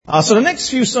So the next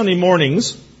few Sunday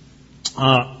mornings,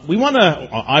 we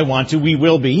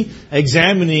will be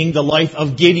examining the life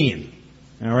of Gideon.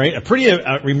 All right, a pretty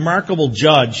remarkable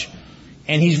judge,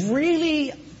 and he's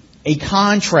really a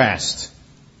contrast.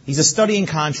 He's a study in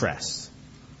contrast.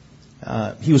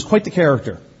 He was quite the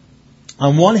character.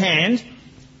 On one hand,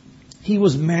 he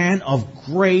was a man of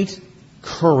great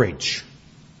courage.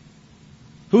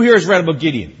 Who here has read about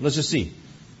Gideon? Let's just see.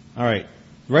 All right.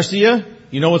 The rest of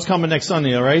you know what's coming next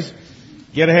Sunday, all right?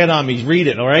 Get ahead on me. Read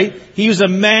it, all right? He was a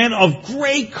man of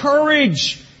great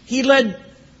courage. He led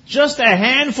just a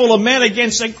handful of men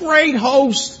against a great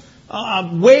host, a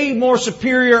way more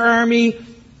superior army,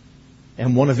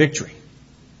 and won a victory.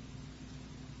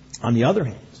 On the other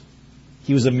hand,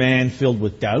 he was a man filled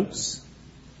with doubts,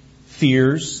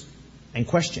 fears, and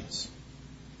questions.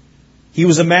 He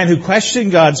was a man who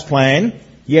questioned God's plan,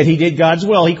 yet he did God's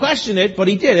will. He questioned it, but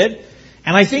he did it.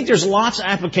 And I think there's lots of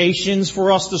applications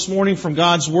for us this morning from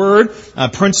God's Word,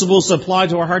 principles to apply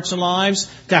to our hearts and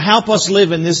lives to help us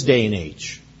live in this day and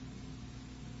age.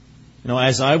 You know,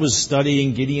 as I was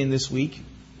studying Gideon this week,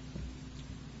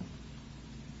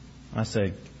 I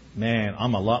said, man,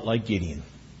 I'm a lot like Gideon.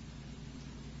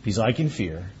 Because I can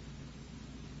fear.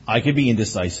 I can be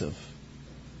indecisive.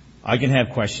 I can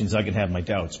have questions. I can have my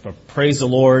doubts. But praise the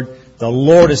Lord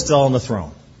is still on the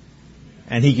throne.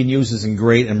 And He can use us in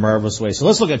great and marvelous ways. So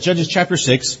let's look at Judges chapter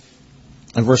 6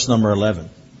 and verse number 11.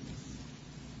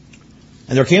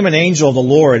 And there came an angel of the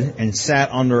Lord and sat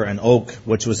under an oak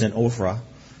which was in Ophrah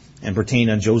and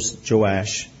pertained unto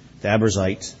Joash the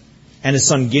Abiezrite. And his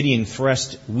son Gideon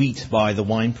threshed wheat by the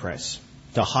winepress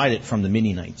to hide it from the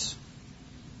Midianites.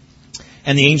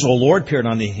 And the angel of the Lord appeared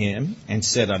unto him and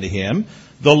said unto him,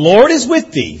 The Lord is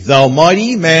with thee, thou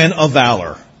mighty man of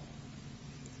valor.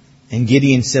 And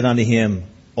Gideon said unto him,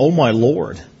 O my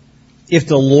Lord, if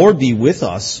the Lord be with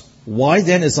us, why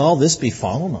then is all this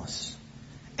befallen us?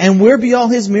 And where be all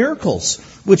His miracles,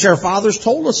 which our fathers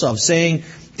told us of, saying,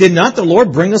 Did not the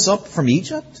Lord bring us up from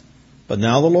Egypt? But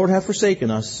now the Lord hath forsaken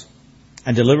us,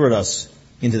 and delivered us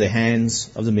into the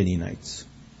hands of the Midianites.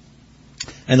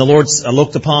 And the Lord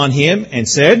looked upon him and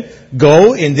said,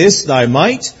 Go in this thy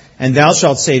might, and thou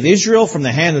shalt save Israel from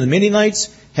the hand of the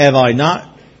Midianites. Have not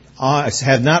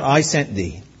I sent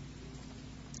thee?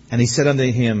 And he said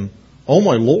unto him, O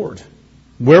my Lord,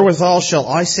 wherewithal shall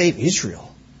I save Israel?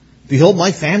 Behold,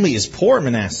 my family is poor in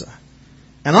Manasseh,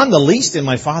 and I'm the least in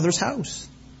my father's house.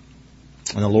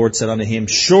 And the Lord said unto him,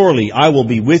 Surely I will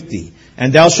be with thee,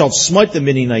 and thou shalt smite the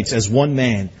Midianites as one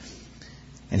man.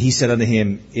 And he said unto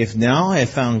him, If now I have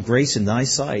found grace in thy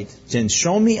sight, then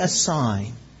show me a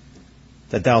sign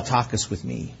that thou talkest with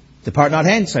me. Depart not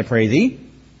hence, I pray thee,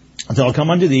 until I come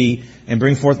unto thee, and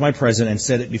bring forth my present, and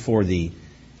set it before thee.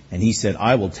 And he said,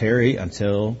 I will tarry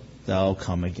until thou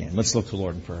come again. Let's look to the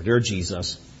Lord in prayer. Dear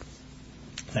Jesus,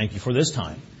 thank you for this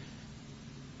time.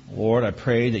 Lord, I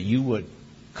pray that you would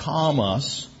calm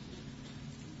us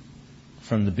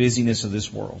from the busyness of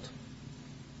this world.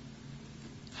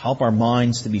 Help our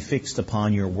minds to be fixed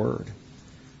upon your word.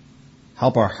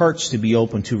 Help our hearts to be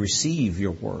open to receive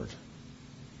your word.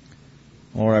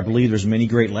 Lord, I believe there's many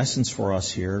great lessons for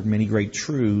us here, many great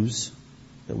truths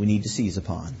that we need to seize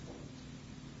upon.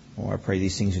 Lord, I pray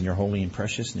these things in your holy and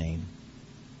precious name.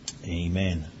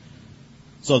 Amen.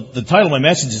 So the title of my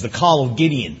message is The Call of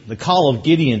Gideon. The Call of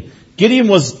Gideon. Gideon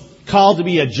was called to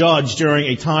be a judge during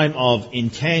a time of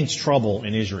intense trouble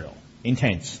in Israel.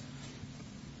 Intense.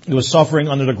 He was suffering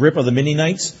under the grip of the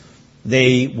Midianites.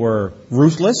 They were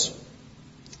ruthless.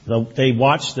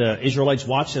 The Israelites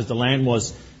watched as the land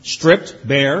was stripped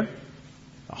bare.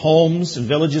 Homes and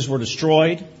villages were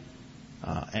destroyed.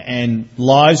 And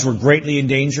lives were greatly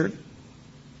endangered.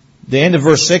 The end of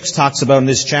verse 6 talks about in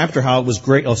this chapter how it was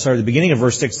the beginning of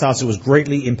verse 6 talks it was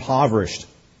greatly impoverished.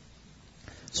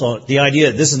 So the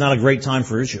idea that this is not a great time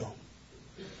for Israel.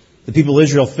 The people of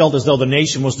Israel felt as though the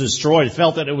nation was destroyed.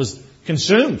 Felt that it was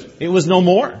consumed. It was no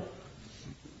more.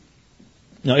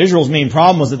 Now, Israel's main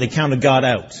problem was that they counted God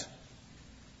out.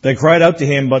 They cried out to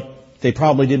Him, but they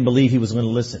probably didn't believe He was going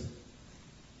to listen.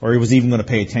 Or He was even going to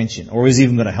pay attention. Or He was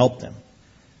even going to help them.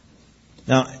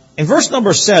 Now, in verse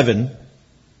number 7,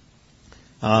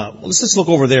 let's just look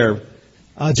over there.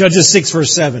 Judges 6,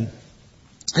 verse 7.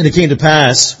 And it came to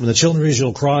pass, when the children of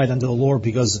Israel cried unto the Lord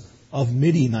because of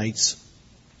Midianites,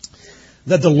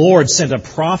 that the Lord sent a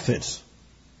prophet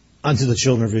unto the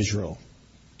children of Israel,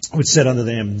 which said unto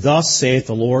them, Thus saith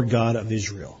the Lord God of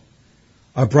Israel,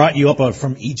 I brought you up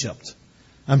from Egypt,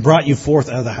 and brought you forth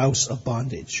out of the house of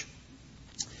bondage.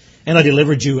 And I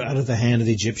delivered you out of the hand of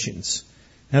the Egyptians,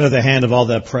 out of the hand of all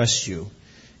that oppressed you,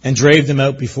 and drave them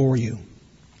out before you.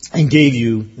 and gave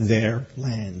you their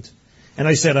land. And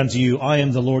I said unto you, I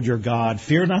am the Lord your God.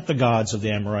 Fear not the gods of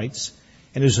the Amorites,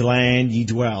 in whose land ye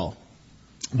dwell.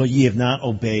 But ye have not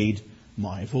obeyed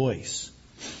my voice.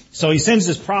 So he sends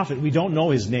this prophet. We don't know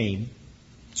his name.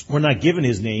 We're not given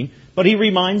his name. But he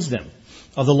reminds them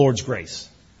of the Lord's grace.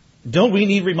 Don't we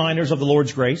need reminders of the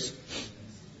Lord's grace?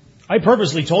 I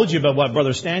purposely told you about what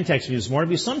Brother Stan texted me this morning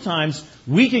because sometimes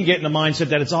we can get in the mindset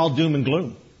that it's all doom and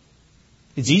gloom.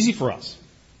 It's easy for us.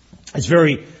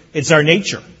 It's our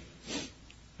nature.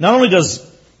 Not only does,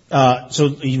 so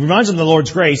he reminds them of the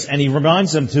Lord's grace, and he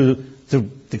reminds them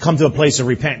to come to a place of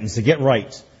repentance, to get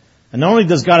right. And not only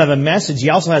does God have a message, he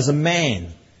also has a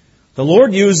man. The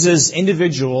Lord uses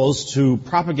individuals to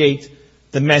propagate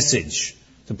the message,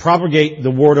 to propagate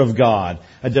the Word of God,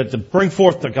 to bring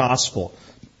forth the gospel.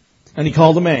 And he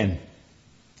called a man.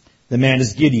 The man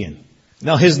is Gideon.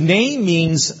 Now his name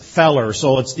means feller,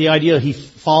 so it's the idea he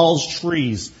falls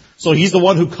trees. So he's the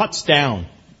one who cuts down.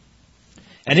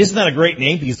 And isn't that a great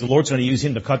name? Because the Lord's going to use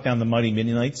him to cut down the mighty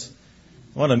Midianites.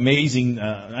 What amazing,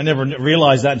 I never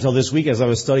realized that until this week as I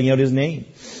was studying out his name.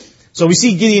 So we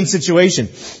see Gideon's situation.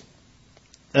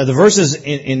 The verses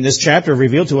in this chapter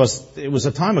reveal to us it was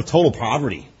a time of total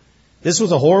poverty. This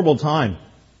was a horrible time.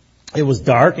 It was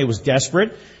dark, it was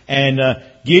desperate, and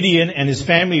Gideon and his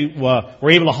family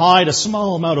were able to hide a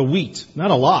small amount of wheat,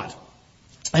 not a lot.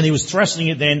 And he was threshing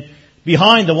it then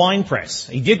behind the winepress.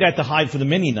 He did that to hide from the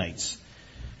Midianites.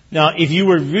 Now, if you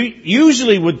were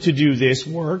usually to do this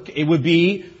work, it would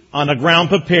be on a ground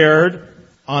prepared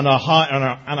on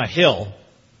a hill.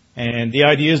 And the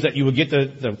idea is that you would get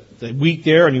the wheat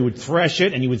there and you would thresh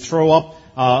it and you would throw up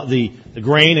the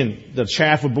grain and the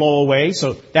chaff would blow away.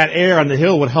 So that air on the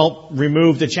hill would help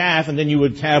remove the chaff and then you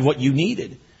would have what you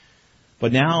needed.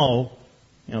 But now,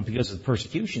 because of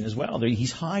persecution as well,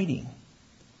 he's hiding.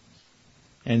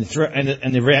 And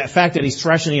the fact that he's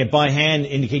threshing it by hand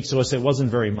indicates to us it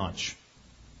wasn't very much.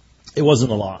 It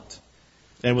wasn't a lot.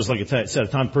 It was, like I said, a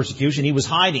time of persecution. He was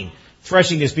hiding,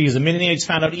 threshing this because the Midianites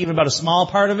found out even about a small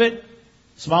part of it,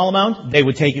 small amount, they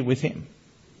would take it with him.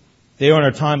 They were in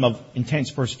a time of intense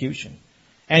persecution.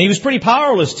 And he was pretty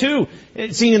powerless too,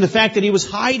 seeing in the fact that he was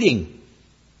hiding.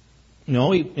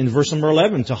 In verse number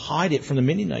 11, to hide it from the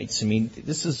Midianites. I mean,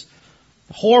 this is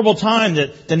a horrible time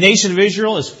that the nation of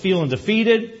Israel is feeling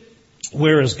defeated.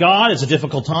 Where is God? It's a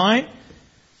difficult time.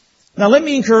 Now let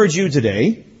me encourage you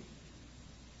today.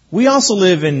 We also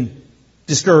live in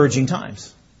discouraging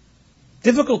times.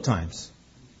 Difficult times.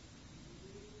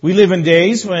 We live in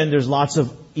days when there's lots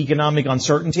of economic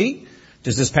uncertainty.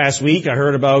 Just this past week, I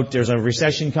heard about there's a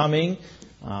recession coming.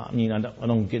 I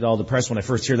don't get all depressed when I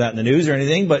first hear that in the news or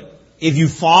anything, but if you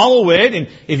follow it and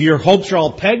if your hopes are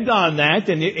all pegged on that,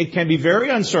 then it can be very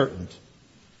uncertain.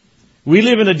 We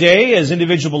live in a day as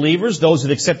individual believers, those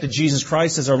that accepted Jesus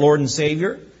Christ as our Lord and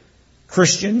Savior,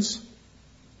 Christians.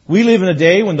 We live in a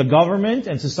day when the government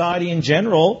and society in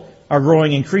general are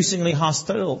growing increasingly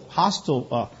hostile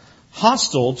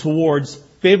towards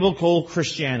biblical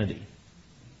Christianity.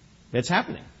 That's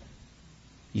happening.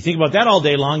 You think about that all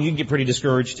day long, you can get pretty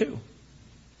discouraged too.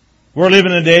 We're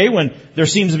living in a day when there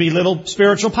seems to be little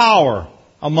spiritual power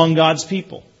among God's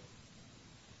people.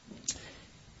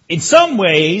 In some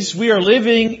ways, we are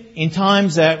living in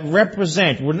times that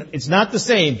represent, it's not the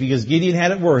same because Gideon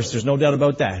had it worse, there's no doubt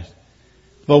about that.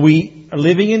 But we are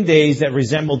living in days that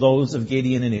resemble those of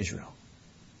Gideon and Israel.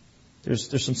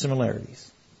 There's some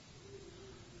similarities.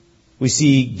 We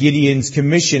see Gideon's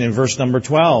commission in verse number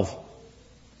 12.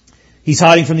 He's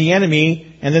hiding from the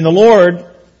enemy, and then the Lord,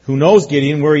 who knows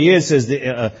Gideon where he is, says,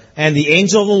 and the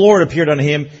angel of the Lord appeared unto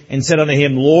him and said unto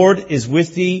him, Lord is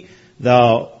with thee,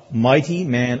 thou mighty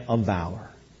man of valor.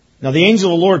 Now the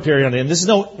angel of the Lord appeared unto him. This is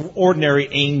no ordinary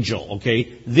angel,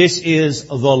 okay? This is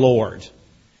the Lord.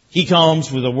 He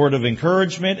comes with a word of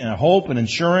encouragement and hope and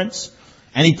assurance,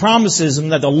 and he promises him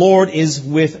that the Lord is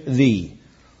with thee.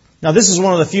 Now this is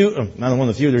one of the few, not one of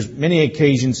the few, there's many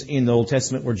occasions in the Old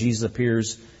Testament where Jesus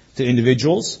appears to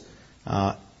individuals,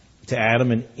 to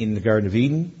Adam in the Garden of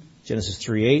Eden, Genesis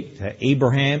 3:8, to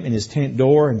Abraham in his tent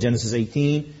door in Genesis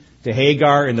 18, to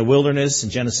Hagar in the wilderness in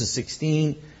Genesis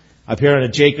 16, appeared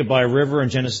unto Jacob by a river in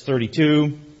Genesis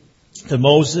 32, to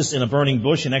Moses in a burning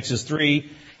bush in Exodus 3,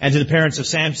 and to the parents of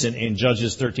Samson in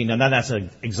Judges 13. Now that's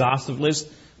an exhaustive list,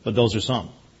 but those are some.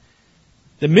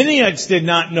 The Midianites did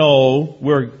not know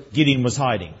where Gideon was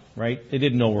hiding, right? They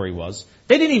didn't know where he was.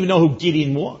 They didn't even know who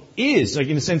Gideon is, like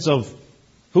in the sense of,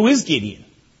 who is Gideon?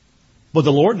 But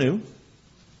the Lord knew.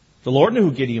 The Lord knew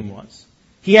who Gideon was.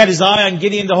 He had his eye on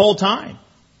Gideon the whole time.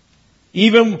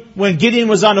 Even when Gideon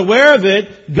was unaware of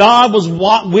it, God was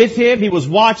with him. He was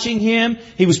watching him.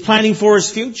 He was planning for his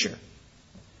future.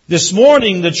 This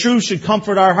morning, the truth should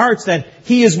comfort our hearts that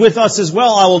He is with us as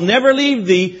well. I will never leave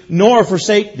thee nor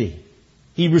forsake thee.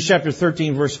 Hebrews chapter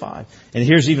 13 verse 5. And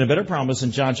here's even a better promise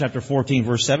in John chapter 14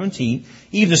 verse 17.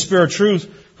 Even the Spirit of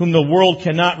truth, whom the world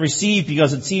cannot receive,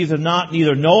 because it seeth him not,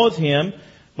 neither knoweth him.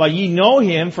 But ye know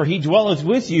him, for he dwelleth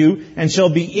with you, and shall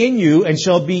be in you, and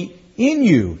shall be in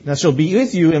you. That shall be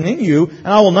with you and in you, and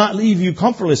I will not leave you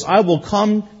comfortless. I will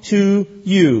come to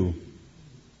you.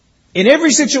 In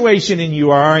every situation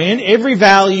you are in, every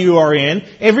valley you are in,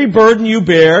 every burden you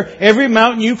bear, every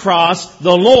mountain you cross,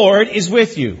 the Lord is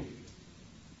with you.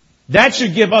 That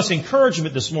should give us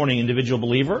encouragement this morning, individual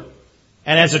believer,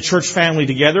 and as a church family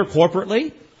together,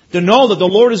 corporately, to know that the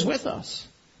Lord is with us.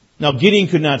 Now, Gideon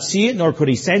could not see it, nor could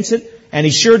he sense it, and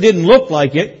he sure didn't look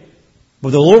like it,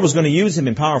 but the Lord was going to use him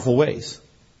in powerful ways.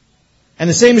 And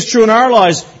the same is true in our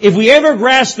lives. If we ever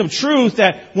grasp the truth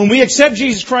that when we accept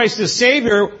Jesus Christ as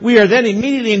Savior, we are then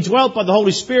immediately indwelt by the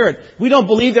Holy Spirit. We don't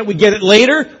believe that we get it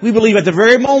later. We believe at the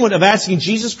very moment of asking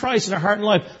Jesus Christ in our heart and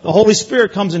life, the Holy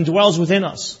Spirit comes and dwells within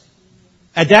us.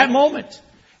 At that moment.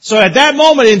 So at that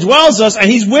moment, He indwells us, and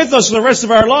He's with us for the rest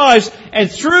of our lives, and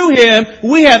through Him,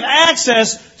 we have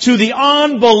access to the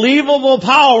unbelievable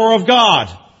power of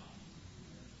God.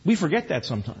 We forget that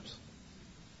sometimes.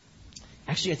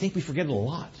 Actually, I think we forget it a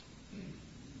lot.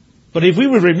 But if we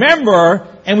would remember,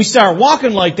 and we start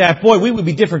walking like that, boy, we would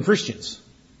be different Christians.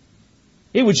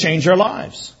 It would change our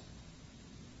lives.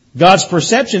 God's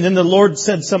perception, then the Lord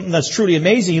said something that's truly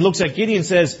amazing. He looks at Gideon and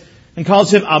says, and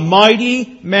calls him a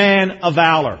mighty man of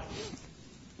valor.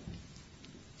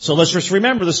 So let's just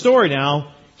remember the story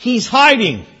now. He's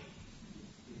hiding.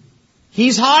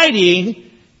 He's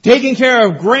hiding, taking care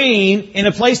of grain in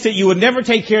a place that you would never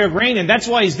take care of grain, and that's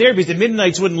why he's there, because the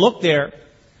Midianites wouldn't look there.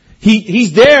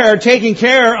 He's there taking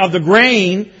care of the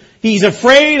grain. He's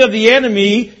afraid of the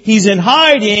enemy. He's in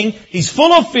hiding. He's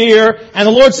full of fear, and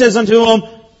the Lord says unto him,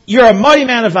 you're a mighty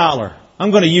man of valor.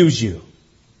 I'm going to use you.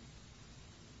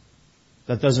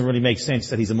 That doesn't really make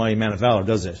sense that he's a mighty man of valor,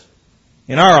 does it?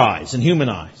 In our eyes, in human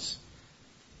eyes.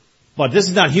 But this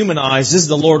is not human eyes. This is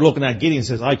the Lord looking at Gideon and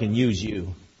says, I can use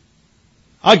you.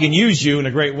 I can use you in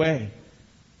a great way.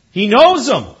 He knows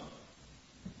him.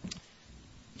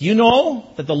 Do you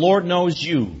know that the Lord knows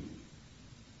you?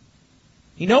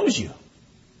 He knows you.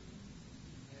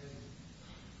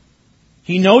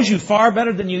 He knows you far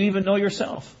better than you even know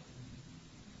yourself.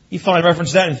 You find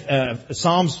reference to that in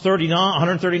Psalms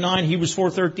 139, Hebrews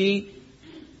 4:13.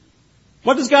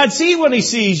 What does God see when He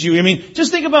sees you? I mean,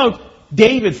 just think about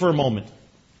David for a moment.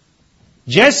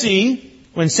 Jesse,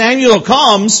 when Samuel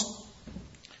comes,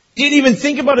 didn't even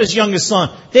think about his youngest son.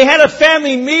 They had a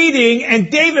family meeting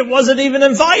and David wasn't even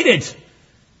invited.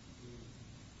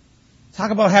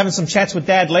 Talk about having some chats with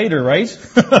Dad later, right?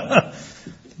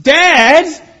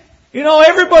 Dad! You know,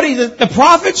 everybody, the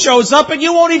prophet shows up and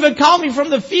you won't even call me from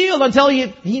the field until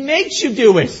he makes you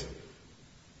do it.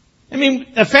 I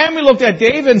mean, the family looked at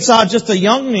David and saw just a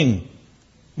youngling.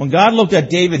 When God looked at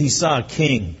David, He saw a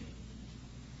king.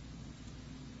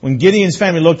 When Gideon's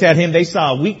family looked at him, they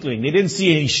saw a weakling. They didn't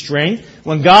see any strength.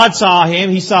 When God saw him,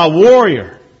 He saw a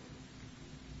warrior.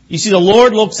 You see, the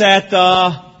Lord looks at the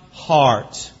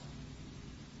heart.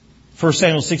 1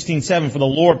 Samuel 16:7, for the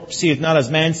Lord seeth not as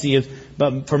man seeth,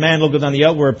 but for man looketh on the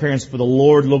outward appearance, but the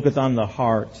Lord looketh on the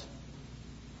heart.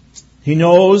 He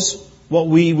knows what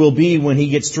we will be when He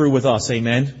gets through with us.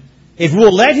 Amen. If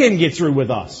we'll let Him get through with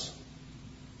us.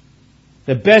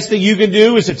 The best thing you can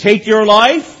do is to take your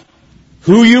life,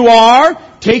 who you are,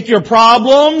 take your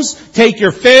problems, take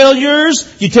your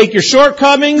failures, you take your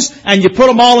shortcomings, and you put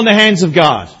them all in the hands of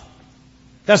God.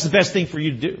 That's the best thing for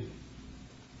you to do.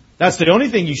 That's the only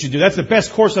thing you should do. That's the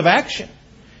best course of action.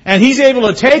 And He's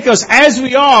able to take us as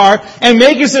we are and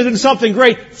make us into something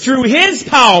great through His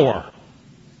power.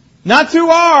 Not through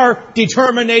our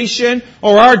determination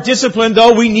or our discipline,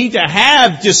 though we need to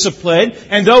have discipline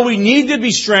and though we need to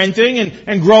be strengthening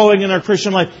and growing in our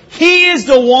Christian life. He is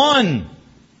the one.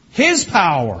 His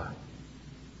power.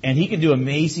 And He can do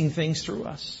amazing things through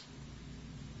us.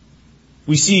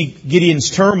 We see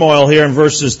Gideon's turmoil here in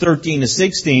verses 13 to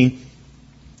 16.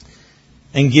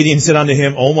 And Gideon said unto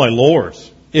him, O my Lord,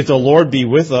 if the Lord be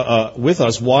with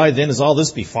us, why then has all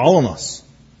this befallen us?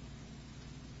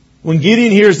 When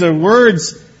Gideon hears the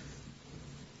words,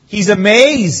 he's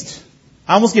amazed.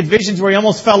 I almost get visions where he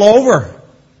almost fell over.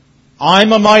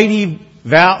 I'm a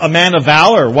man of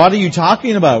valor. What are you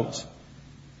talking about?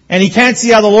 And he can't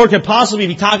see how the Lord could possibly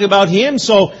be talking about him,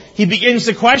 so he begins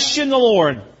to question the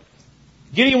Lord.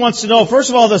 Gideon wants to know, first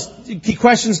of all, he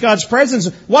questions God's presence.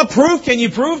 What proof can you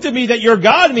prove to me that you're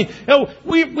God? I mean,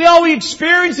 all we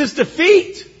experience is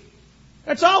defeat.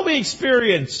 That's all we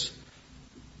experience.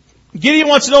 Gideon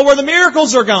wants to know where the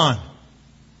miracles are gone.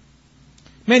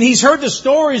 Man, he's heard the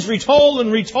stories retold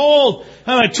and retold.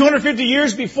 250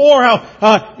 years before,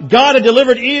 how God had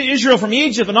delivered Israel from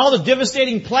Egypt and all the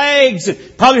devastating plagues.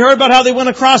 Probably heard about how they went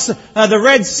across the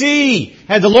Red Sea.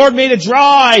 And the Lord made it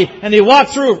dry, and they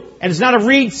walked through. And it's not a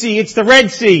reed sea, it's the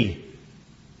Red Sea.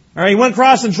 All right, he went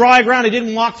across on dry ground. He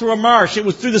didn't walk through a marsh. It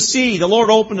was through the sea. The Lord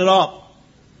opened it up.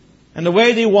 And the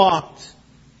way they walked.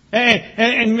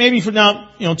 And maybe from now,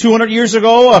 200 years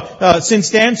ago, since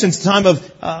the time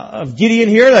of Gideon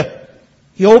here,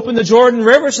 he opened the Jordan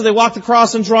River, so they walked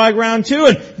across on dry ground too.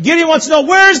 And Gideon wants to know,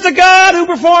 where's the God who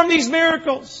performed these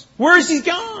miracles? Where's he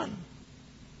gone?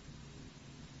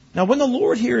 Now, when the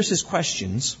Lord hears his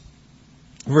questions,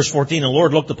 verse 14, the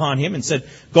Lord looked upon him and said,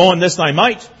 Go in this thy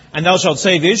might, and thou shalt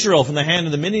save Israel from the hand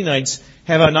of the Midianites.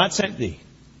 Have I not sent thee?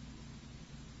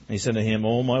 And he said to him,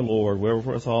 O my Lord,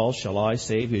 wherewithal shall I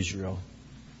save Israel?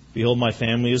 Behold, my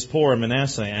family is poor in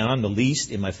Manasseh, and I'm the least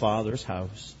in my father's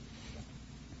house.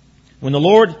 When the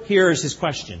Lord hears his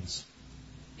questions,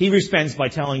 he responds by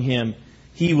telling him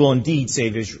he will indeed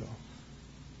save Israel.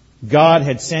 God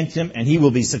had sent him, and he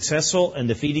will be successful in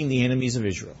defeating the enemies of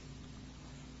Israel.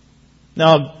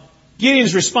 Now,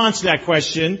 Gideon's response to that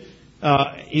question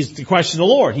is to question the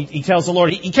Lord. He tells the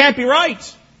Lord, he can't be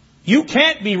right. You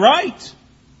can't be right.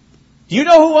 Do you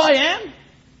know who I am?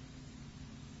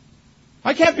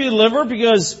 I can't be delivered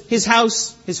because his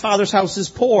father's house is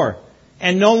poor,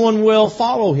 and no one will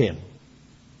follow him.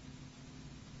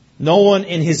 No one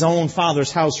in his own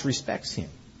father's house respects him.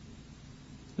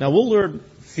 Now, we'll learn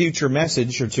a future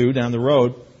message or two down the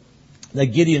road that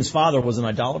Gideon's father was an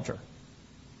idolater.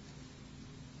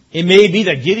 It may be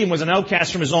that Gideon was an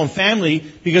outcast from his own family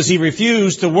because he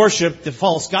refused to worship the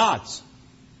false gods.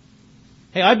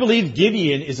 Hey, I believe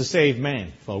Gideon is a saved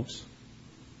man, folks.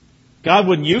 God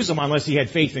wouldn't use him unless he had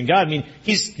faith in God. I mean,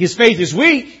 his faith is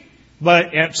weak,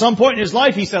 but at some point in his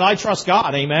life he said, I trust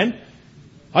God, amen?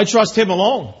 I trust him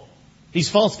alone. These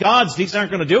false gods, these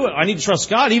aren't going to do it. I need to trust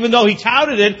God. Even though he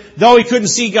touted it, though he couldn't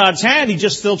see God's hand, he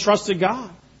just still trusted God.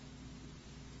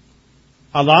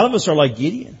 A lot of us are like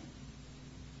Gideon.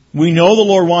 We know the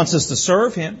Lord wants us to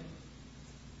serve him.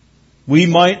 We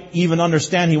might even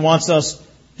understand he wants us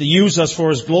to use us for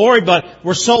his glory, but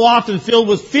we're so often filled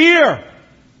with fear.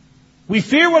 We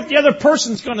fear what the other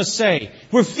person's going to say.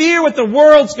 We fear what the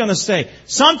world's going to say.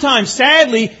 Sometimes,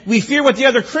 sadly, we fear what the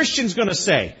other Christian's going to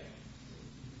say.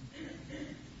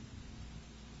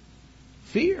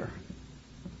 Fear.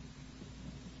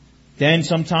 Then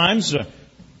sometimes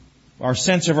our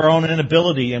sense of our own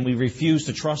inability, and we refuse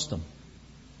to trust them.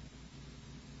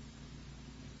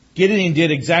 Gideon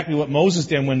did exactly what Moses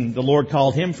did when the Lord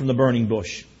called him from the burning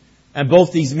bush. And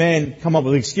both these men come up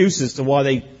with excuses to why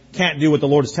they can't do what the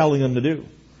Lord is telling them to do.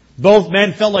 Both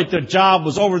men felt like their job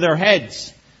was over their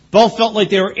heads. Both felt like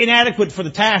they were inadequate for the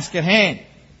task at hand.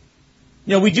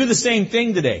 We do the same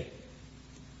thing today.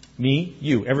 Me,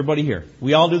 you, everybody here.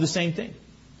 We all do the same thing.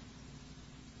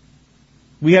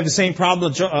 We have the same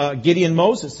problem that Gideon and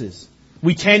Moses is.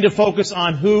 We tend to focus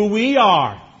on who we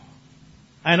are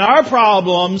and our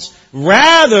problems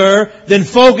rather than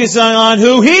focusing on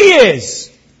who he is.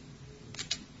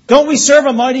 Don't we serve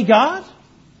a mighty God?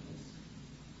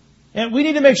 And we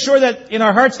need to make sure that in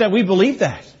our hearts that we believe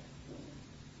that.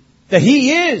 That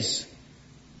he is.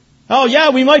 Oh yeah,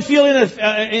 we might feel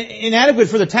inadequate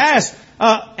for the task.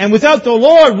 And without the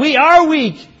Lord, we are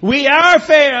weak. We are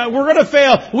fail. We're going to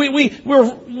fail.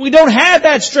 We don't have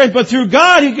that strength, but through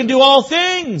God, he can do all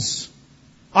things.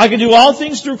 I can do all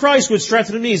things through Christ which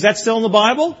strengtheneth me. Is that still in the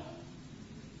Bible?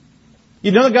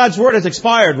 You know that God's Word has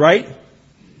expired, right?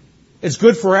 It's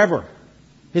good forever.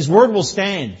 His Word will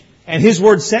stand. And His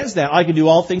Word says that. I can do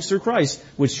all things through Christ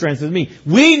which strengtheneth me.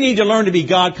 We need to learn to be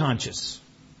God conscious.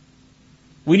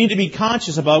 We need to be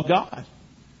conscious about God.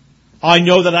 I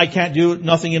know that I can't do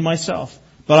nothing in myself,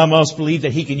 but I must believe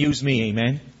that He can use me,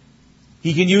 amen?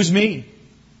 He can use me.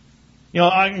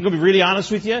 I'm going to be really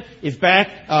honest with you. If back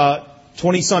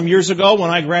 20-some years ago when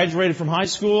I graduated from high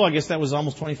school, I guess that was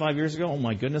almost 25 years ago. Oh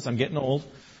my goodness, I'm getting old.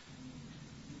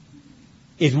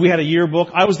 If we had a yearbook,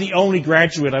 I was the only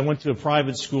graduate. I went to a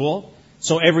private school.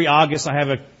 So every August I have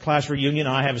a class reunion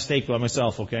and I have a steak by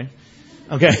myself, okay?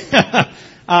 Okay.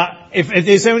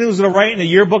 If somebody was going to write in a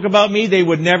yearbook about me, they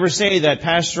would never say that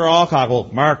Pastor Alcock, well,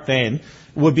 Mark then,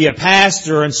 would be a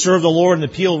pastor and serve the Lord in the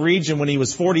Peel region when he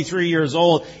was 43 years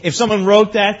old. If someone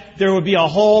wrote that, there would be a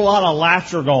whole lot of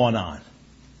laughter going on.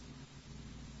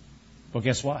 But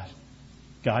guess what?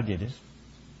 God did it.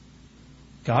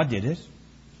 God did it.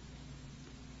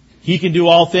 He can do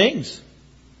all things.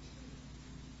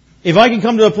 If I can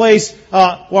come to a place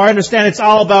where I understand it's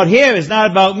all about Him, it's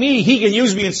not about me, He can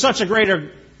use me in such a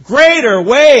greater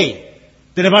way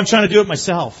than if I'm trying to do it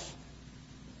myself.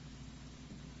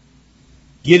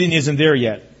 Gideon isn't there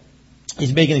yet.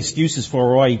 He's making excuses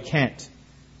for why he can't.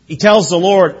 He tells the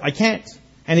Lord, I can't.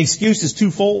 And the excuse is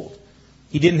twofold.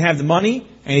 He didn't have the money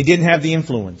and he didn't have the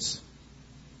influence.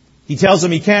 He tells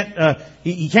him he can't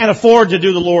afford to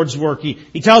do the Lord's work.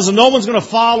 He tells him no one's going to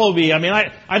follow me. I mean,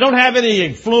 I don't have any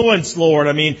influence, Lord.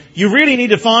 I mean, you really need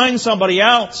to find somebody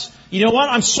else. You know what?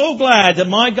 I'm so glad that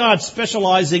my God's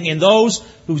specializing in those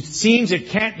who seems it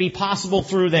can't be possible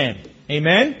through them.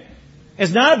 Amen?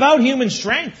 It's not about human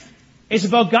strength. It's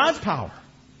about God's power.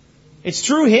 It's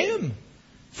through Him.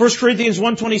 1 Corinthians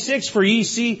 1:26, for ye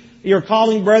see your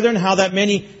calling, brethren, how that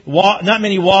not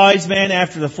many wise men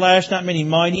after the flesh, not many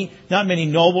mighty, not many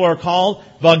noble are called,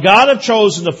 but God hath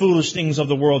chosen the foolish things of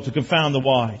the world to confound the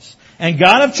wise. And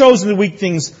God hath chosen the weak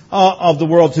things of the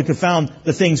world to confound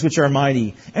the things which are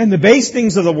mighty. And the base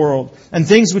things of the world, and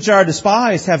things which are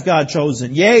despised have God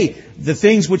chosen. Yea, the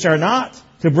things which are not,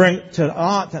 to bring to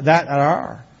naught that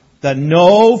are, that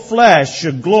no flesh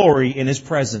should glory in His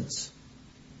presence.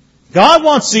 God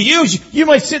wants to use you. You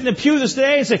might sit in the pew this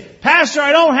day and say, Pastor,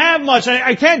 I don't have much.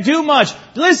 I can't do much.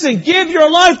 Listen, give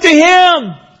your life to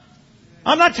Him.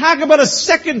 I'm not talking about a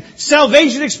second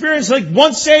salvation experience like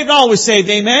once saved, always saved.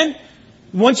 Amen?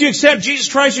 Once you accept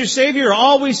Jesus Christ your Savior, you're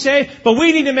always saved. But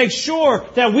we need to make sure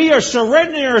that we are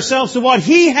surrendering ourselves to what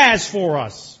He has for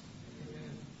us.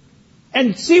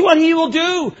 And see what He will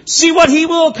do. See what He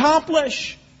will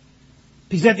accomplish.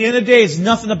 Because at the end of the day, it's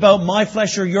nothing about my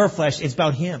flesh or your flesh. It's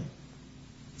about Him.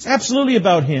 It's absolutely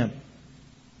about Him.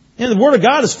 And the Word of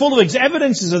God is full of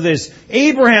evidences of this.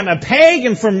 Abraham, a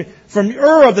pagan from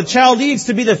Ur of the Chaldeans,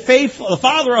 to be the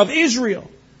father of Israel.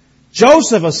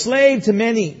 Joseph, a slave to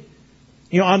many.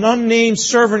 An unnamed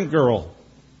servant girl,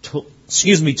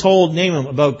 told Naaman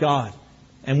about God.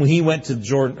 And when he went to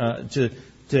Jordan,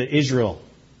 to Israel,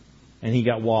 and he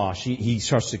got washed, he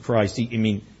trusted Christ.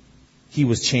 He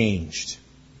was changed.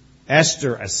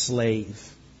 Esther, a slave,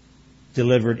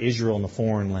 delivered Israel in a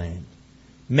foreign land.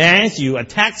 Matthew, a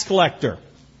tax collector,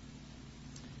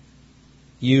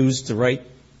 used to write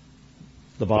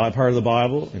the part of the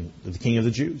Bible and the King of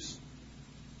the Jews.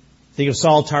 Think of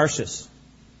Saul of Tarsus,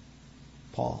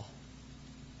 Paul.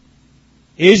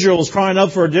 Israel was crying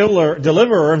out for a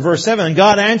deliverer in verse 7, and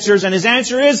God answers, and His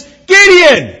answer is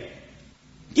Gideon!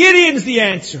 Gideon's the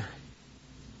answer.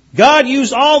 God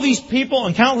used all these people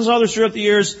and countless others throughout the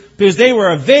years because they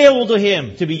were available to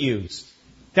Him to be used.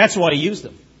 That's why He used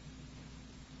them.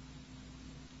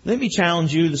 Let me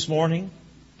challenge you this morning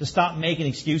to stop making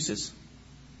excuses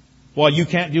while you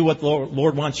can't do what the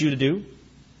Lord wants you to do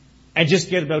and just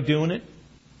get about doing it.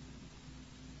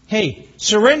 Hey,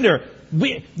 surrender.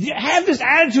 Have this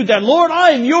attitude that, Lord,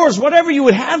 I am yours, whatever you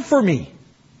would have for me.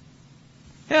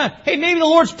 Yeah. Hey, maybe the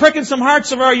Lord's pricking some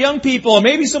hearts of our young people, or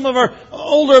maybe some of our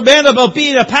older men about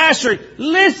being a pastor.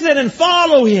 Listen and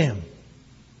follow Him.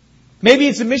 Maybe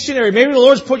it's a missionary. Maybe the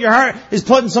Lord's is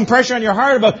putting some pressure on your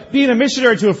heart about being a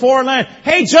missionary to a foreign land.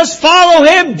 Hey, just follow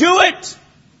Him. Do it.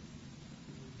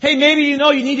 Hey, maybe you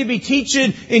need to be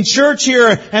teaching in church here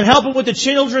and helping with the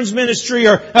children's ministry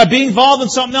or being involved in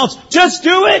something else. Just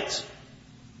do it.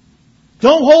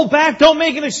 Don't hold back. Don't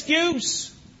make an excuse.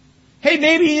 Hey,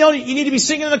 maybe you need to be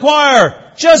singing in the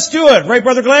choir. Just do it. Right,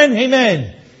 Brother Glenn?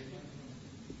 Amen.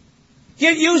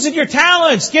 Get using your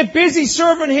talents. Get busy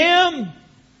serving Him.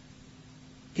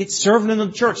 Get serving in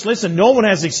the church. Listen, no one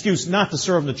has an excuse not to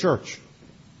serve in the church.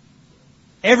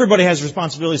 Everybody has a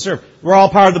responsibility to serve. We're all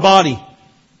part of the body.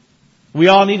 We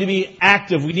all need to be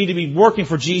active. We need to be working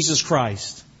for Jesus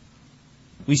Christ.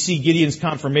 We see Gideon's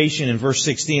confirmation in verse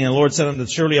 16. And the Lord said unto him,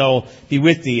 surely I will be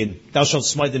with thee, and thou shalt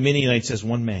smite the Midianites as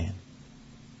one man.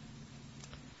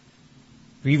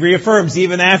 He reaffirms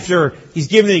even after he's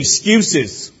given the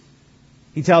excuses.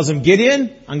 He tells him,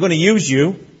 Gideon, I'm going to use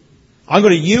you. I'm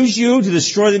going to use you to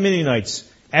destroy the Midianites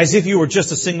as if you were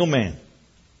just a single man.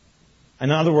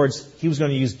 In other words, he was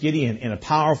going to use Gideon in a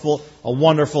powerful, a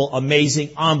wonderful, amazing,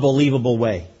 unbelievable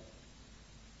way.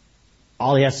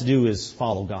 All he has to do is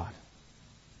follow God.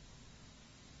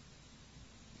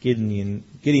 Gideon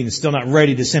is still not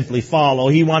ready to simply follow.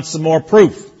 He wants some more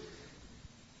proof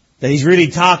that he's really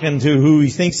talking to who he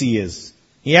thinks he is.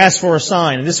 He asked for a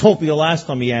sign, and this won't be the last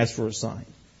time he asked for a sign.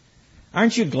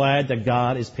 Aren't you glad that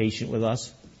God is patient with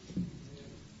us?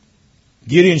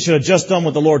 Gideon should have just done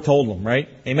what the Lord told him, right?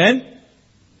 Amen?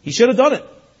 He should have done it.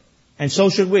 And so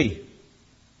should we.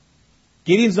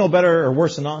 Gideon's no better or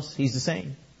worse than us. He's the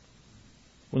same.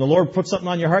 When the Lord puts something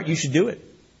on your heart, you should do it.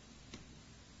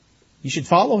 You should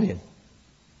follow Him.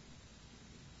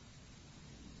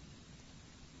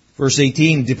 Verse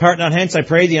 18, depart not hence, I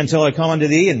pray thee, until I come unto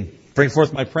thee, and bring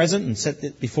forth my present, and set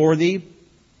it before thee.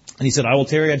 And he said, I will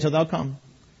tarry until thou come.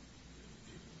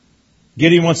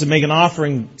 Gideon wants to make an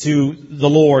offering to the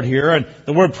Lord here, and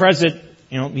the word present,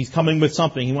 he's coming with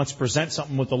something. He wants to present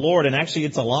something with the Lord, and actually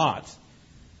it's a lot.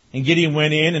 And Gideon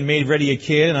went in and made ready a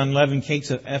kid and unleavened cakes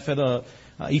of ephah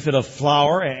of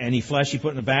flour, and he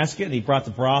put in a basket, and he brought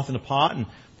the broth in a pot and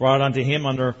brought it unto him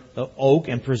under the oak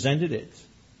and presented it.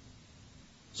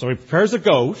 So he prepares a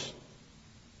goat.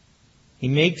 He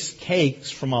makes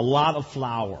cakes from a lot of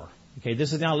flour. Okay,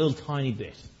 this is not a little tiny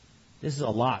bit. This is a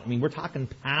lot. I mean, we're talking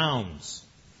pounds.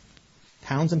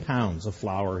 Pounds and pounds of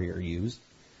flour here used.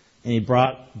 And he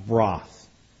brought broth.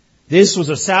 This was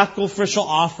a sacrificial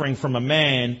offering from a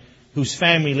man whose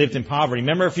family lived in poverty.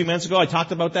 Remember a few minutes ago I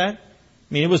talked about that?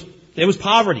 I mean, it was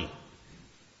poverty.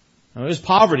 It was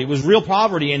poverty. It was real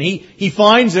poverty. And he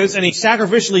finds this and he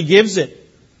sacrificially gives it.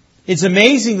 It's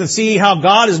amazing to see how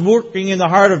God is working in the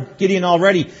heart of Gideon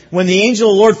already. When the angel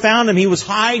of the Lord found him, he was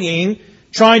hiding,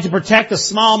 trying to protect a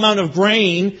small amount of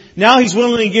grain. Now he's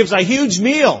willing to give a huge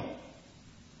meal.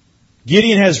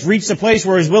 Gideon has reached a place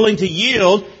where he's willing to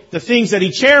yield the things that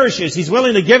he cherishes. He's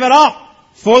willing to give it up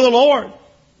for the Lord.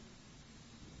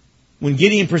 When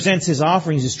Gideon presents his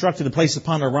offering, he's instructed to place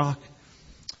upon a rock.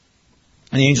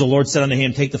 And the angel of the Lord said unto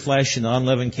him, take the flesh and the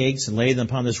unleavened cakes and lay them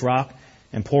upon this rock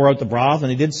and pour out the broth. And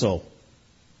he did so.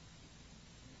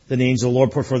 Then the angel of the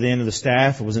Lord put forth the end of the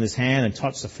staff that was in his hand and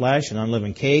touched the flesh and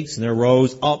unleavened cakes. And there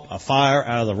rose up a fire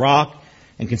out of the rock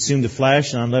and consumed the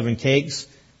flesh and unleavened cakes.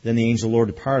 Then the angel of the Lord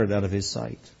departed out of his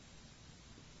sight.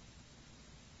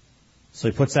 So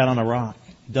he puts that on a rock.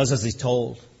 He does as he's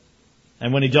told.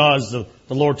 And when he does,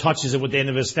 the Lord touches it with the end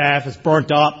of his staff. It's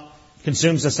burnt up,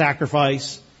 consumes the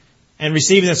sacrifice. And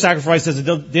receiving the sacrifice as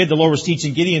it did, the Lord was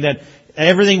teaching Gideon that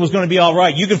everything was going to be all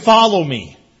right. You can follow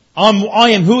me.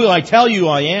 I am who I tell you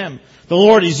I am. The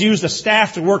Lord has used a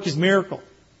staff to work His miracle.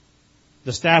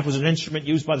 The staff was an instrument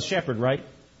used by the shepherd, right?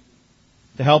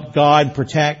 To help guide,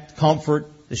 protect, comfort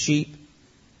the sheep.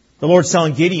 The Lord's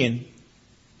telling Gideon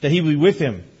that He will be with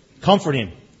him, comfort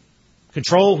him,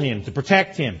 control him, to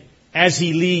protect him as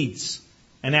he leads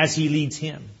and as he leads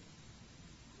him.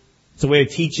 It's a way of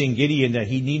teaching Gideon that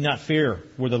he need not fear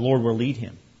where the Lord will lead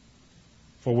him.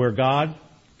 For where God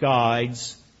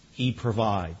guides, He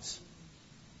provides.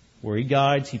 Where He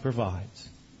guides, He provides.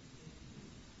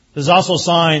 There's also a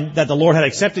sign that the Lord had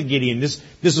accepted Gideon. This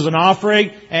was an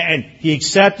offering, and He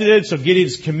accepted it, so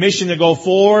Gideon's commissioned to go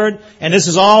forward. And this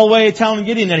is all the way telling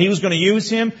Gideon that He was going to use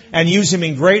him, and use him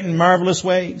in great and marvelous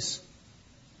ways.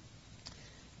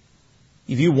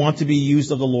 If you want to be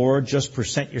used of the Lord, just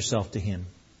present yourself to Him,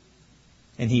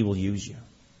 and He will use you.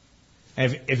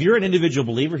 And if you're an individual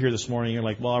believer here this morning, you're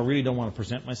like, well, I really don't want to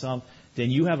present myself, then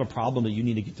you have a problem that you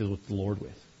need to get to with the Lord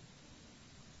with.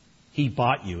 He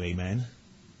bought you, amen?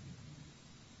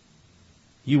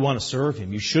 You want to serve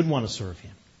Him. You should want to serve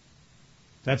Him.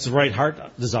 That's the right heart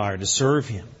desire, to serve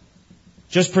Him.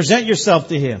 Just present yourself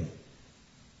to Him.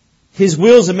 His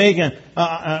will is to make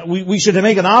we should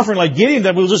make an offering like Gideon,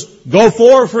 that we'll just go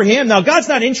forward for Him. Now, God's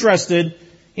not interested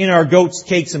in our goats,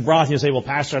 cakes, and broth. You'll say, well,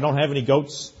 Pastor, I don't have any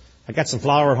goats. I got some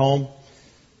flour at home,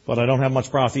 but I don't have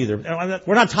much broth either.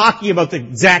 We're not talking about the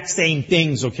exact same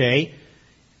things, okay?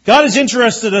 God is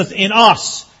interested in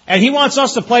us, and He wants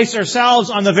us to place ourselves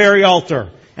on the very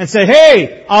altar and say,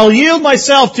 hey, I'll yield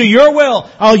myself to your will.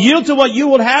 I'll yield to what you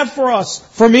would have for us,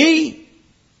 for me.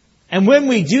 And when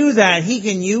we do that, He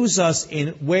can use us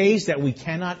in ways that we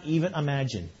cannot even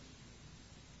imagine.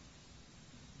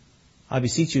 I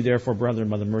beseech you, therefore, brethren,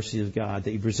 by the mercy of God,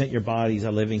 that you present your bodies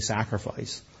a living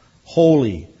sacrifice,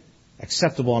 holy,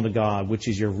 acceptable unto God, which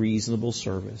is your reasonable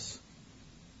service.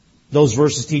 Those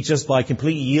verses teach us by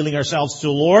completely yielding ourselves to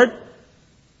the Lord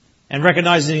and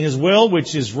recognizing His will,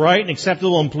 which is right and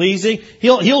acceptable and pleasing.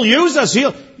 He'll use us.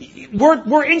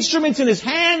 We're instruments in His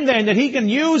hand then that He can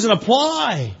use and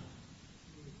apply.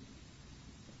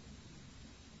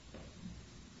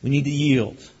 We need to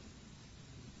yield.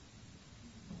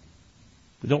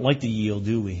 We don't like to yield,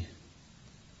 do we?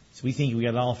 So we think we got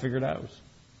it all figured out.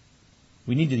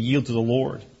 We need to yield to the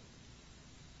Lord.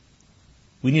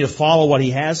 We need to follow what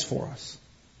He has for us.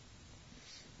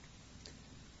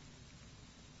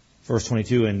 Verse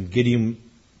 22, and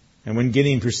when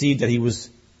Gideon perceived that he was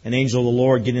an angel of the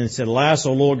Lord, Gideon said, alas,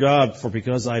 O Lord God, for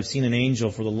because I have seen an angel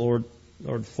of the Lord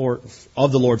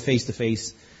face to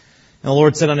face. And the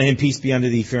Lord said unto him, peace be unto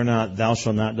thee, fear not, thou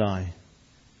shalt not die.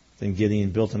 Then Gideon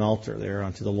built an altar there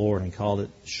unto the Lord and called it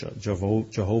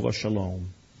Jehovah Shalom.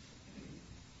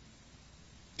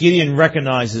 Gideon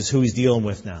recognizes who he's dealing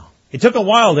with now. It took a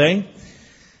while,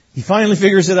 He finally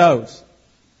figures it out.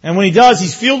 And when he does,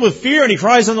 he's filled with fear and he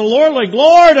cries on the Lord like,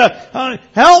 Lord,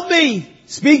 help me.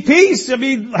 Speak peace.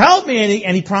 Help me.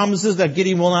 And he promises that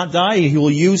Gideon will not die. He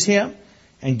will use him.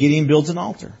 And Gideon builds an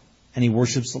altar and he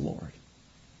worships the Lord.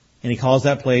 And he calls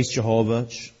that place Jehovah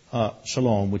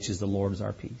Shalom, which is the Lord is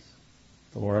our peace.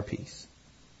 The Lord our peace.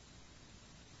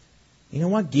 You know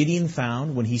what Gideon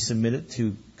found when he submitted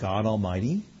to God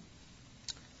Almighty?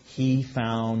 He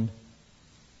found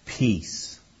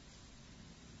peace.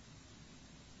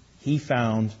 He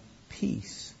found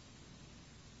peace.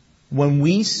 When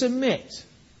we submit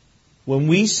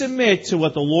to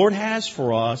what the Lord has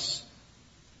for us,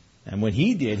 and what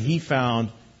he did, he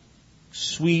found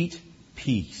sweet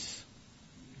peace.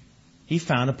 He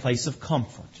found a place of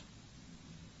comfort.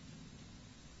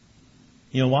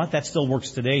 You know what? That still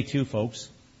works today too, folks.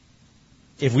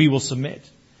 If we will submit.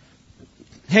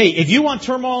 Hey, if you want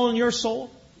turmoil in your soul,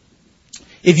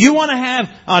 if you want to have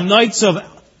nights of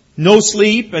no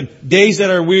sleep and days that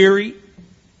are weary,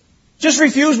 just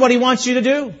refuse what He wants you to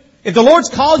do. If the Lord's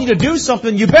called you to do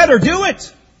something, you better do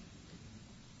it.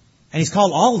 And He's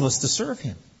called all of us to serve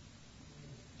Him.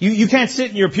 You can't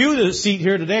sit in your pew seat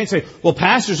here today and say, well,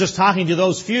 Pastor's just talking to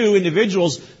those few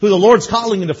individuals who the Lord's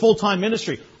calling into full-time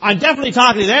ministry. I'm definitely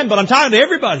talking to them, but I'm talking to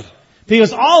everybody.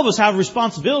 Because all of us have a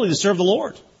responsibility to serve the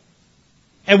Lord.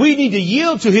 And we need to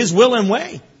yield to His will and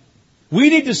way. We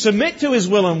need to submit to His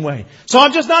will and way. So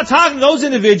I'm just not talking to those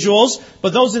individuals,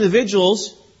 but those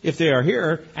individuals, if they are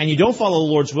here, and you don't follow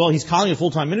the Lord's will, He's calling you to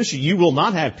full-time ministry, you will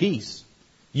not have peace.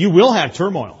 You will have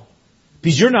turmoil.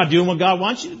 Because you're not doing what God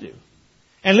wants you to do.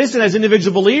 And listen, as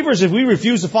individual believers, if we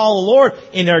refuse to follow the Lord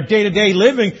in our day-to-day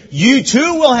living, you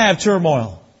too will have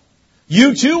turmoil.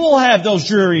 You too will have those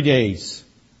dreary days.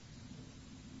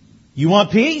 You want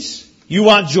peace? You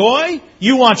want joy?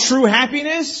 You want true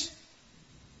happiness?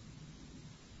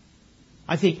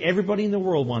 I think everybody in the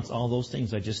world wants all those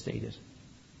things I just stated.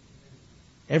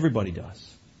 Everybody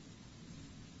does.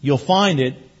 You'll find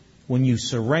it when you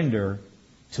surrender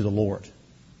to the Lord.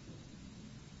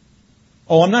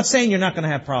 Oh, I'm not saying you're not going to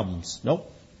have problems.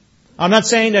 Nope. I'm not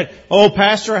saying that, oh,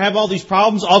 Pastor, I have all these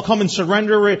problems. I'll come and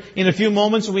surrender in a few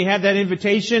moments when we have that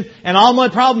invitation and all my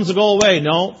problems will go away.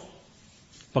 No.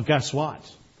 But guess what?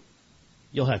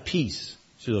 You'll have peace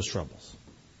through those troubles.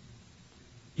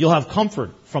 You'll have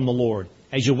comfort from the Lord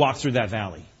as you walk through that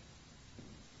valley.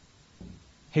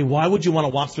 Hey, why would you want to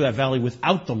walk through that valley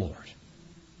without the Lord?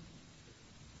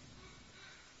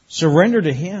 Surrender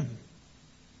to Him.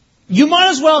 You might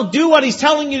as well do what He's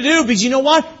telling you to do, because you know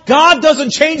what? God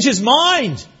doesn't change His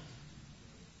mind.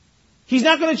 He's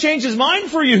not going to change His mind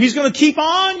for you. He's going to keep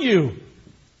on you.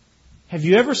 Have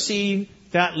you ever seen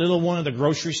that little one at the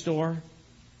grocery store?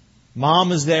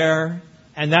 Mom is there,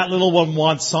 and that little one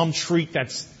wants some treat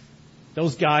that's,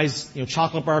 those guys,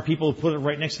 chocolate bar people who put it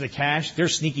right next to the cash, they're a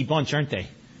sneaky bunch, aren't they?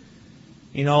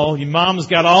 Your mom's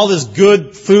got all this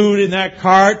good food in that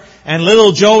cart, and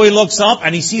little Joey looks up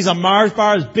and he sees a Mars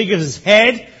bar as big as his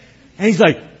head, and he's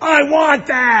like, I want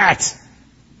that!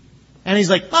 And he's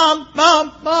like, Mom,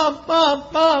 Mom, Mom, Mom,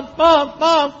 Mom, Mom,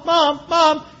 Mom, Mom,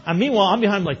 Mom. And meanwhile, I'm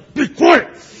behind him like, be quiet!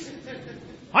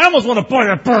 I almost want to buy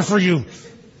that bar for you.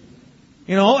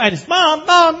 And it's Mom,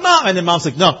 Mom, Mom. And then Mom's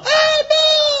like, no. Mom,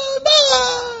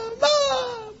 Mom,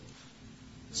 Mom.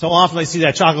 So often I see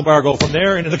that chocolate bar go from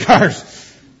there into the cart.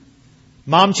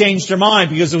 Mom changed her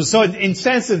mind because it was so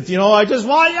incessant. I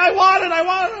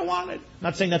want it.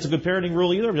 Not saying that's a good parenting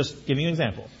rule either. I'm just giving you an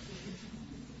example.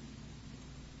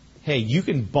 Hey, you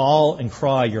can bawl and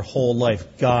cry your whole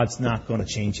life. God's not going to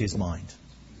change His mind.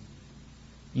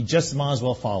 You just might as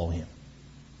well follow Him.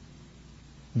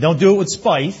 Don't do it with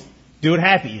spite. Do it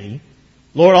happily.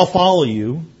 Lord, I'll follow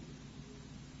you.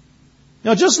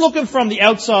 Now, just looking from the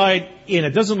outside in,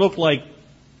 it doesn't look like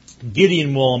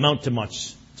Gideon will amount to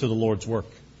much to the Lord's work.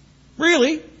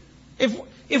 Really? If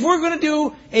we're going to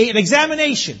do an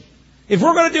examination, if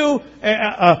we're going to do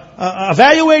an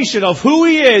evaluation of who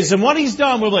he is and what he's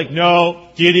done, we're like, no,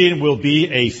 Gideon will be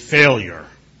a failure.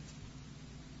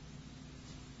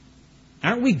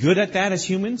 Aren't we good at that as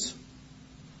humans?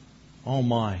 Oh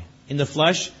my. In the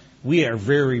flesh, we are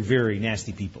very, very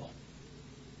nasty people.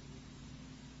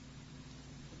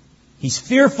 He's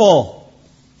fearful.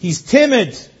 He's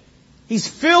timid. He's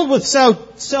filled with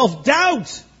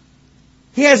self-doubt.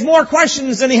 He has more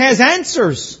questions than he has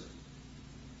answers.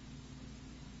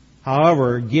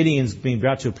 However, Gideon's being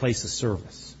brought to a place of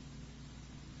service.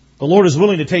 The Lord is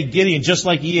willing to take Gideon just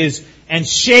like he is and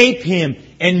shape him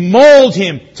and mold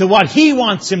him to what He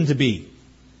wants him to be.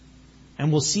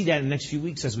 And we'll see that in the next few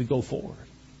weeks as we go forward.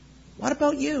 What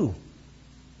about you?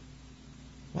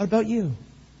 What about you?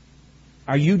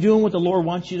 Are you doing what the Lord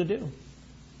wants you to do?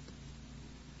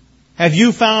 Have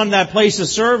you found that place of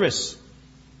service?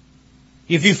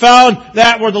 If you found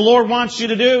that where the Lord wants you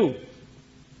to do.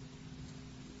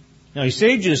 Now, He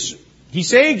saved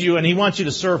you and He wants you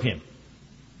to serve Him.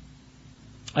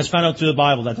 Let's find out through the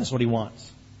Bible that that's what He wants.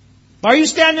 Are you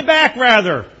standing back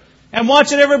rather and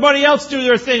watching everybody else do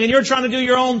their thing and you're trying to do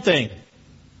your own thing?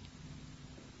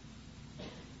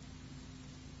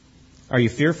 Are you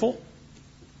fearful?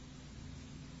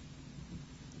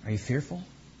 Are you fearful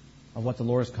of what the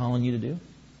Lord is calling you to do?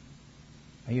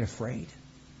 Are you afraid?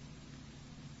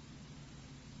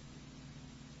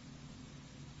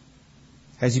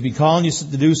 Has He been calling you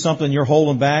to do something and you're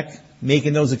holding back,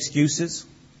 making those excuses?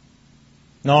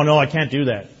 No, I can't do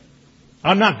that.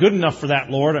 I'm not good enough for that,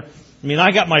 Lord. I mean,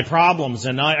 I got my problems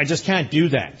and I just can't do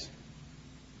that.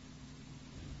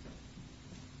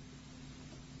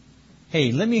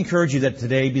 Hey, let me encourage you that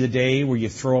today be the day where you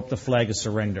throw up the flag of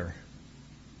surrender.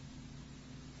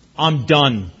 I'm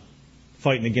done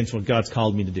fighting against what God's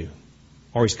called me to do,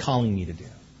 or He's calling me to do.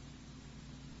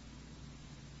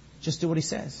 Just do what He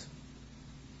says.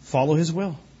 Follow His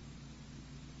will.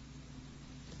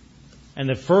 And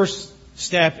the first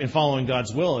step in following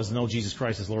God's will is to know Jesus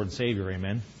Christ as Lord and Savior.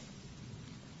 Amen.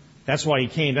 That's why He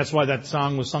came. That's why that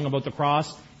song was sung about the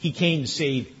cross. He came to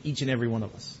save each and every one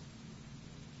of us.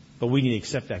 But we need to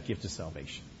accept that gift of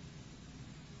salvation.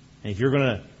 And if you're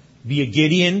going to be a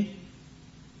Gideon,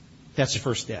 that's the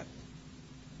first step.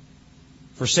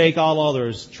 Forsake all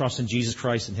others. Trust in Jesus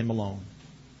Christ and Him alone.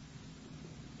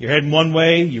 You're heading one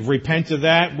way, you repent of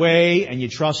that way, and you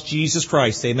trust Jesus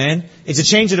Christ. Amen? It's a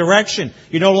change of direction.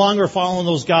 You're no longer following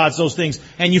those gods, those things,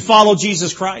 and you follow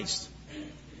Jesus Christ.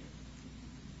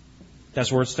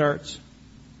 That's where it starts.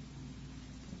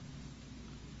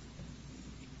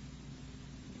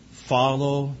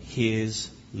 Follow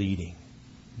His leading.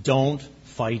 Don't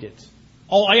fight it.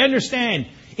 Oh, I understand.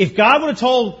 If God would have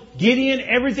told Gideon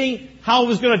everything, how He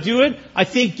was going to do it, I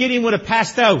think Gideon would have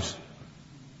passed out.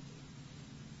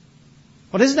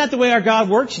 But isn't that the way our God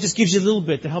works? He just gives you a little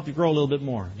bit to help you grow a little bit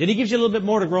more. Then He gives you a little bit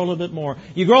more to grow a little bit more.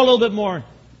 You grow a little bit more.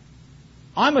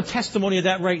 I'm a testimony of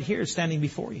that right here, standing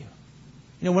before you.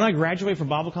 You know, when I graduated from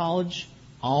Bible college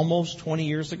almost 20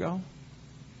 years ago,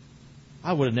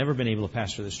 I would have never been able to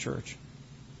pastor this church.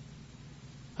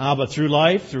 But through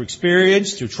life, through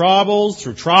experience, through troubles,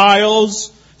 through trials,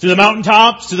 through the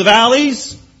mountaintops, through the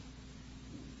valleys,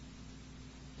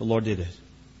 the Lord did it.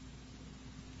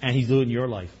 And He's doing it in your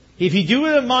life. If He do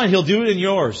it in mine, He'll do it in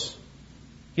yours.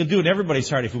 He'll do it in everybody's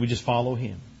heart if we just follow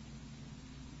Him.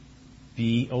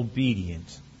 Be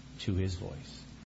obedient to His voice.